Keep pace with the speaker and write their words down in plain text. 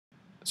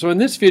So in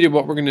this video,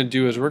 what we're going to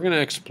do is we're going to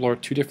explore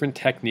two different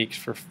techniques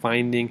for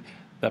finding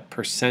the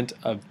percent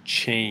of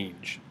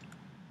change.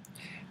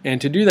 And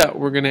to do that,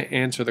 we're going to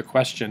answer the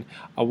question,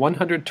 a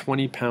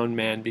 120-pound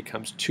man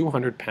becomes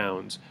 200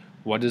 pounds.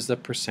 What is the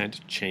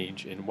percent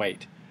change in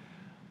weight?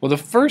 Well, the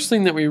first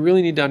thing that we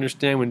really need to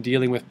understand when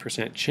dealing with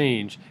percent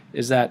change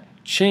is that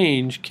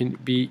change can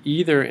be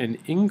either an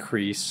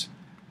increase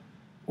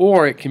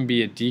or it can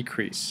be a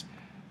decrease.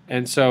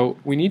 And so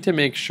we need to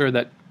make sure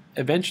that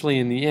eventually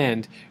in the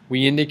end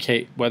we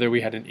indicate whether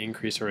we had an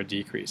increase or a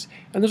decrease.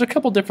 And there's a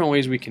couple different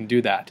ways we can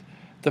do that.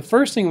 The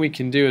first thing we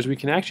can do is we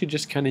can actually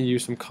just kind of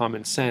use some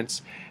common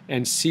sense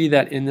and see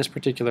that in this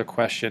particular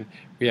question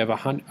we have a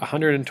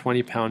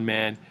 120-pound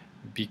man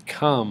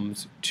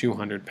becomes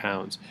 200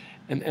 pounds.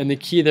 And the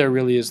key there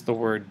really is the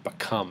word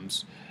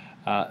becomes.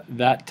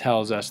 That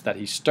tells us that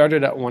he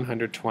started at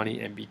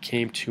 120 and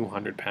became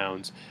 200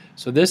 pounds.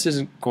 So this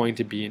isn't going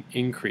to be an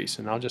increase,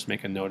 and I'll just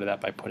make a note of that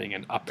by putting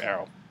an up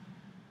arrow.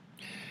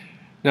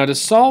 Now to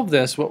solve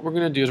this, what we're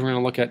going to do is we're going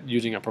to look at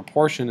using a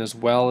proportion as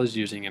well as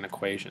using an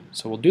equation.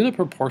 So we'll do the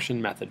proportion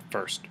method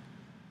first.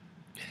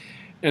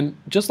 And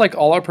just like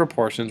all our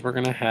proportions, we're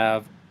going to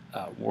have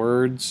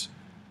words,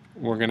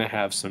 we're going to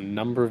have some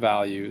number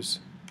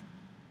values,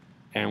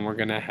 and we're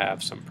going to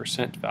have some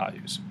percent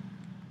values.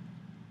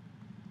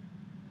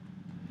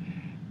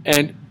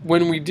 And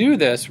when we do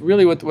this,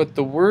 really what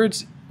the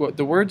words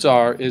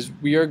are is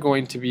we are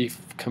going to be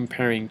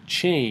comparing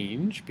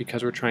change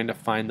because we're trying to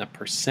find the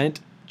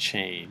percent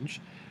change.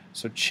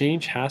 So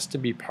change has to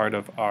be part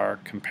of our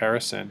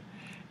comparison,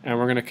 and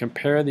we're going to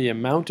compare the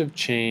amount of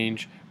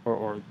change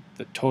or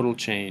the total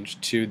change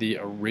to the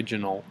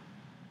original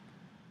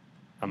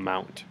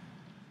amount.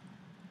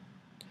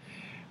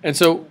 And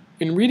so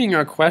in reading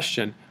our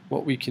question,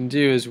 what we can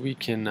do is we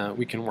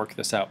can work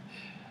this out.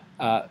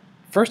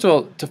 First of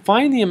all, to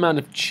find the amount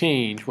of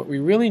change, what we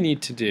really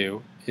need to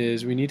do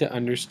is we need to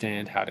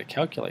understand how to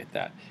calculate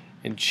that.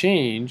 And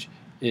change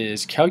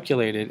is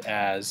calculated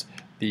as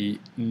the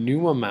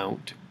new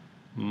amount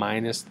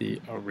minus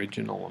the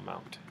original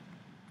amount.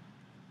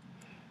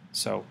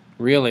 So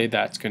really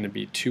that's going to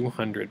be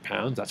 200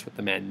 pounds. That's what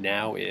the man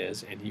now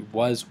is, and he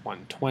was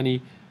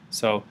 120.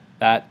 So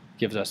that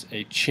gives us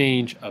a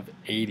change of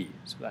 80.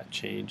 So that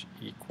change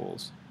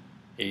equals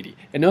 80.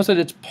 And notice that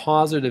it's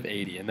positive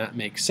 80, and that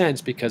makes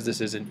sense because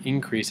this is an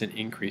increase, and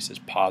increase is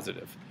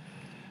positive.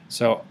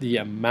 So the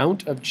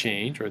amount of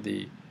change, or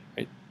the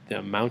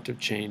amount of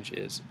change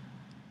is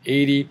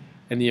 80,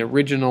 and the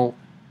original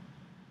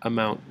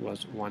amount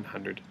was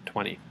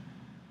 120.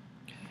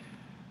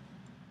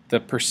 The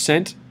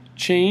percent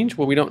change,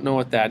 well, we don't know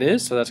what that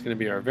is, so that's going to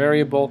be our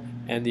variable,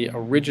 and the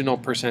original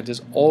percent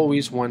is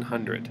always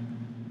 100.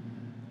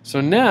 So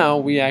now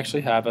we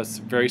actually have a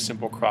very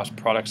simple cross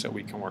products that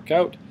we can work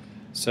out.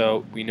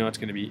 So we know it's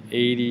going to be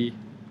 80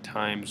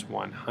 times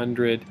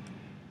 100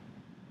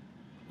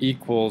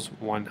 equals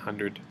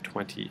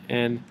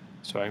 120n.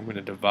 So I'm going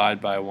to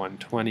divide by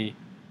 120,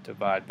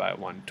 divide by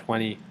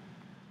 120.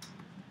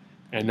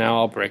 And now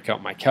I'll break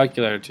out my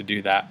calculator to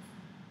do that.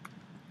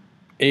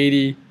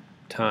 80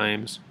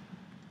 times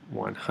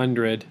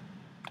 100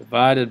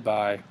 divided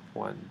by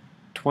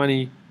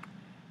 120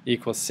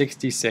 equals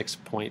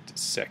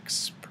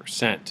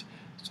 66.6%.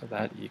 So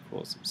that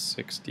equals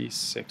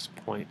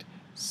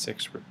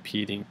 66.6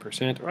 repeating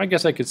percent, or I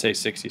guess I could say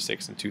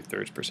 66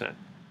 2/3%.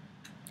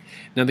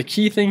 Now the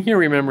key thing here,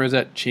 remember, is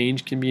that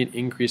change can be an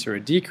increase or a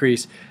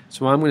decrease,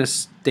 so I'm going to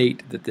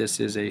state that this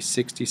is a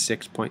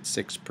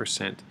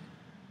 66.6%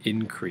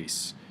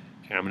 increase.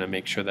 Okay, I'm going to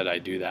make sure that I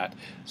do that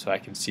so I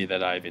can see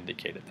that I've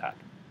indicated that.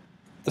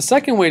 The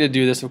second way to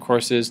do this, of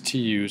course, is to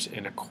use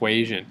an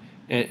equation.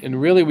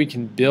 And really we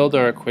can build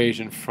our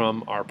equation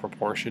from our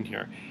proportion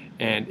here.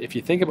 And if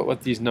you think about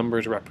what these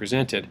numbers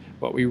represented,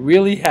 what we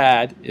really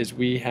had is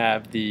we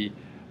have the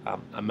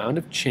amount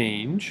of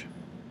change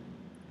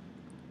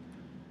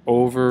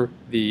over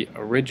the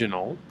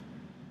original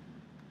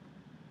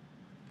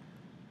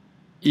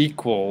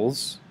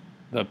equals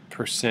the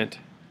percent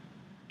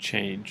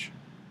change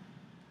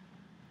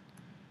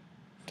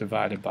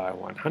divided by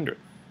 100.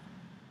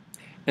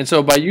 And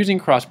so by using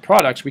cross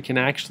products, we can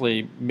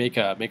actually make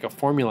a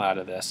formula out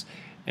of this,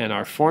 and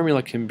our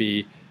formula can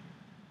be,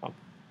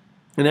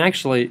 and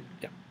actually,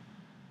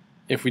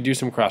 if we do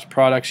some cross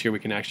products here, we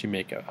can actually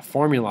make a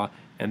formula,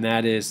 and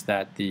that is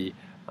that the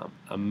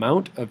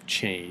amount of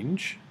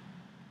change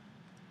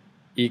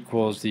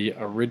equals the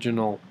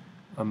original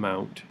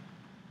amount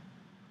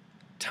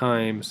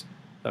times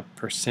the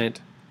percent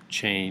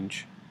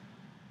change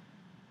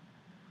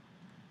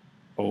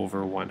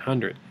over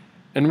 100.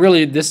 And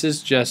really, this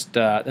is just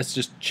that's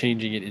just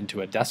changing it into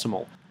a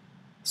decimal.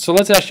 So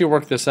let's actually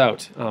work this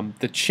out.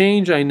 The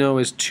change I know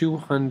is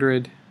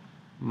 200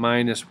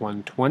 minus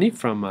 120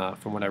 from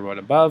what I wrote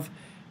above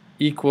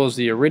equals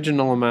the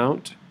original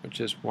amount,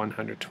 which is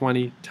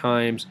 120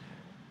 times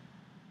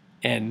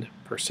n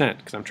percent,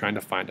 because I'm trying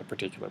to find a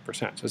particular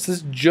percent. So this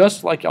is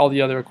just like all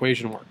the other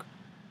equation work.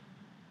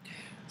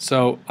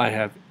 So I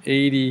have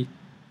 80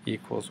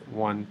 equals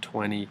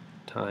 120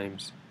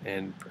 times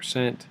n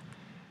percent.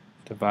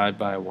 divide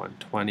by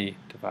 120,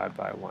 divide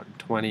by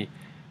 120,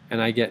 and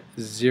I get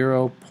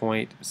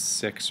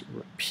 0.6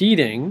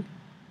 repeating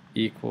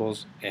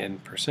equals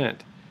n%.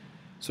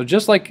 So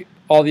just like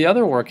all the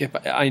other work, if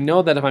I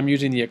know that if I'm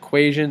using the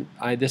equation,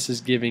 this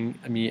is giving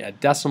me a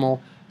decimal,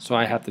 so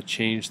I have to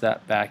change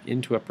that back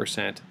into a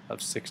percent of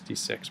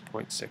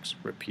 66.6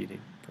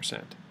 repeating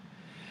percent.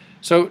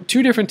 So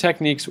two different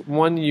techniques,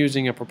 one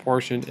using a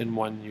proportion and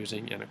one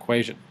using an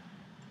equation.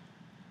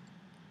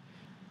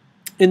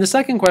 In the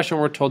second question,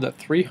 we're told that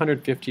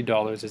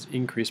 $350 is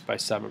increased by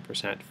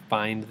 7%.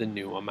 Find the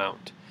new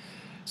amount.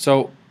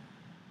 So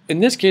in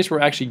this case,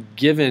 we're actually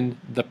given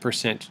the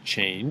percent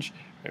change.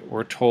 Right?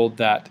 We're told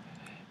that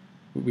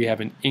we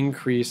have an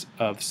increase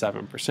of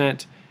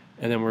 7%, and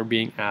then we're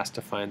being asked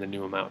to find the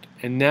new amount.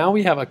 And now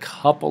we have a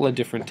couple of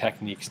different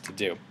techniques to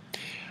do.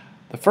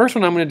 The first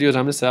one I'm going to do is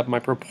I'm going to set up my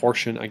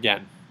proportion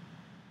again.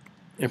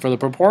 And for the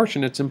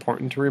proportion, it's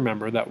important to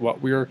remember that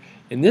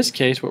in this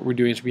case, what we're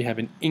doing is we have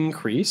an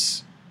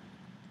increase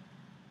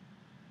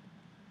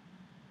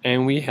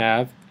and we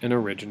have an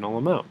original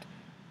amount.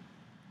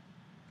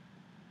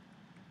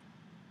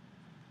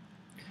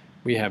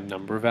 We have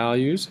number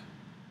values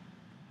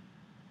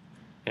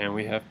and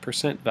we have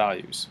percent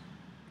values.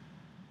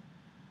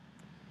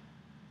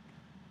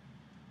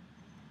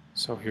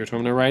 So here's what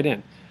I'm going to write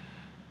in.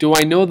 Do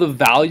I know the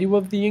value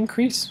of the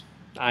increase?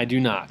 I do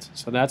not.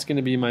 So that's going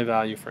to be my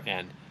value for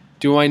n.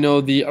 Do I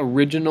know the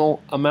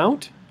original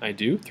amount? I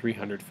do,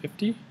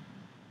 350.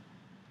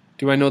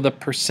 Do I know the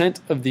percent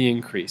of the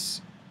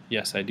increase?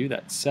 Yes, I do.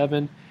 That's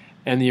 7.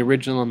 And the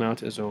original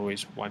amount is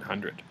always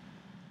 100.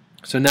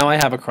 So now I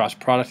have a cross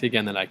product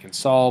again that I can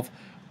solve,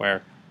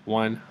 where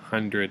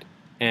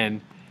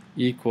 100n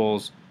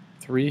equals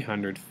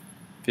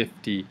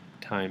 350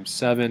 times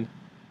 7,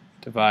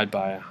 divide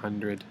by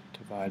 100,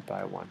 divide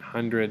by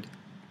 100,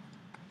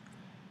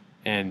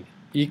 and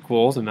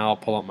equals, and now I'll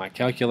pull up my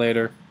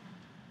calculator,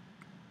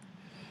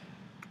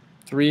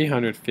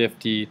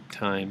 350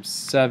 times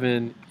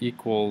 7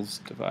 equals,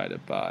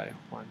 divided by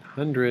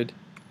 100,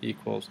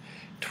 equals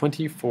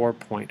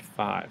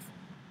 24.5.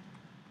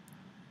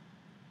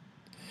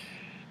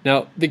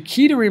 Now, the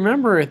key to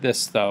remember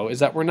this, though, is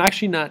that we're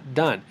actually not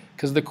done,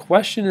 because the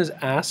question is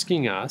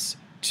asking us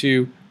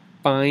to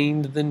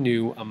find the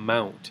new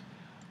amount.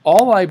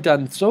 All I've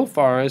done so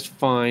far is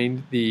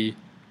find the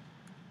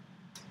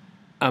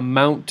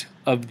amount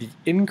of the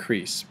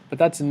increase, but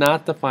that's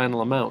not the final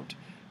amount.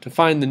 To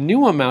find the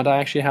new amount, I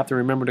actually have to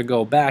remember to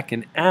go back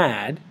and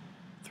add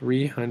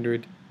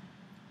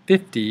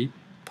 350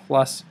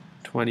 plus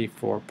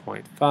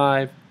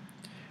 24.5,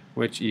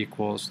 which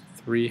equals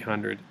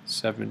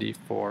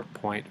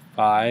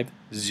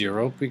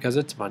 374.50, because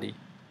it's money,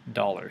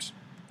 dollars.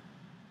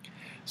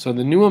 So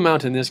the new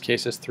amount in this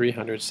case is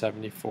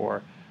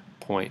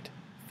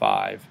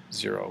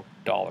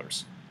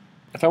 $374.50.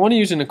 If I want to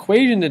use an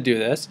equation to do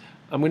this,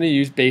 I'm going to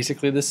use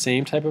basically the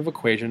same type of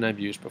equation I've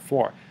used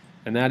before,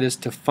 and that is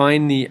to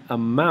find the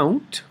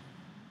amount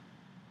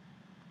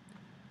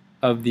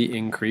of the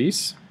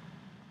increase.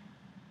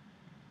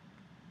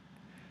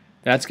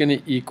 That's going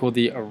to equal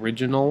the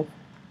original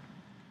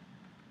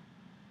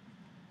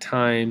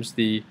times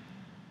the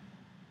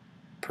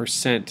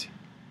percent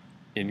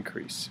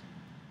increase.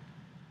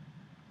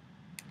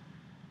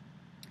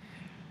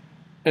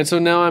 And so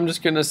now I'm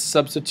just going to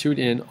substitute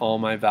in all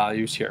my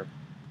values here.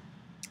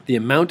 The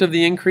amount of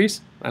the increase,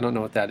 I don't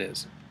know what that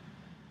is.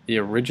 The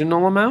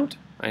original amount,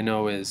 I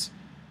know, is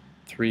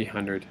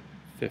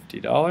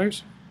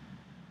 $350.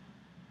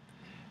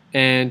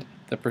 And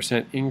the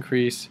percent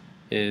increase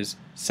is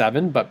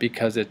 7, but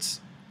because it's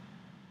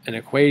an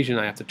equation,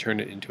 I have to turn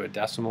it into a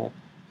decimal,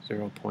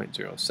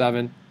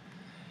 0.07.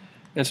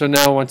 And so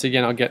now, once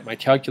again, I'll get my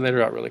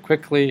calculator out really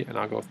quickly, and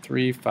I'll go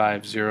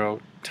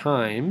 350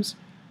 times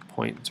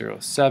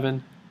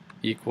 0.07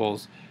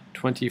 equals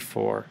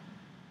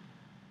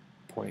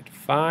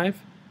 24.5.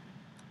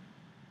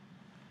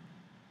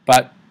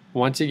 But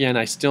once again,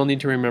 I still need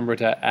to remember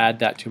to add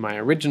that to my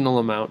original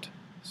amount.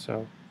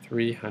 So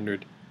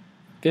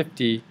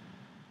 350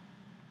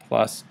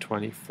 plus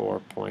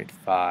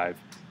 24.5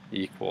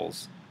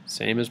 equals,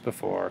 same as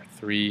before,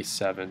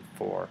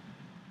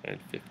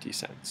 374.50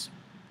 cents.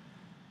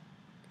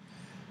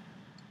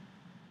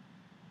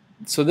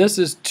 So this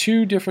is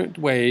two different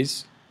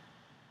ways.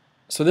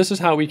 So this is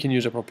how we can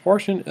use a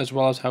proportion as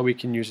well as how we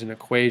can use an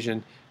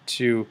equation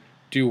to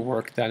do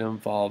work that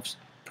involves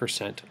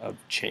percent of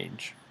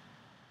change.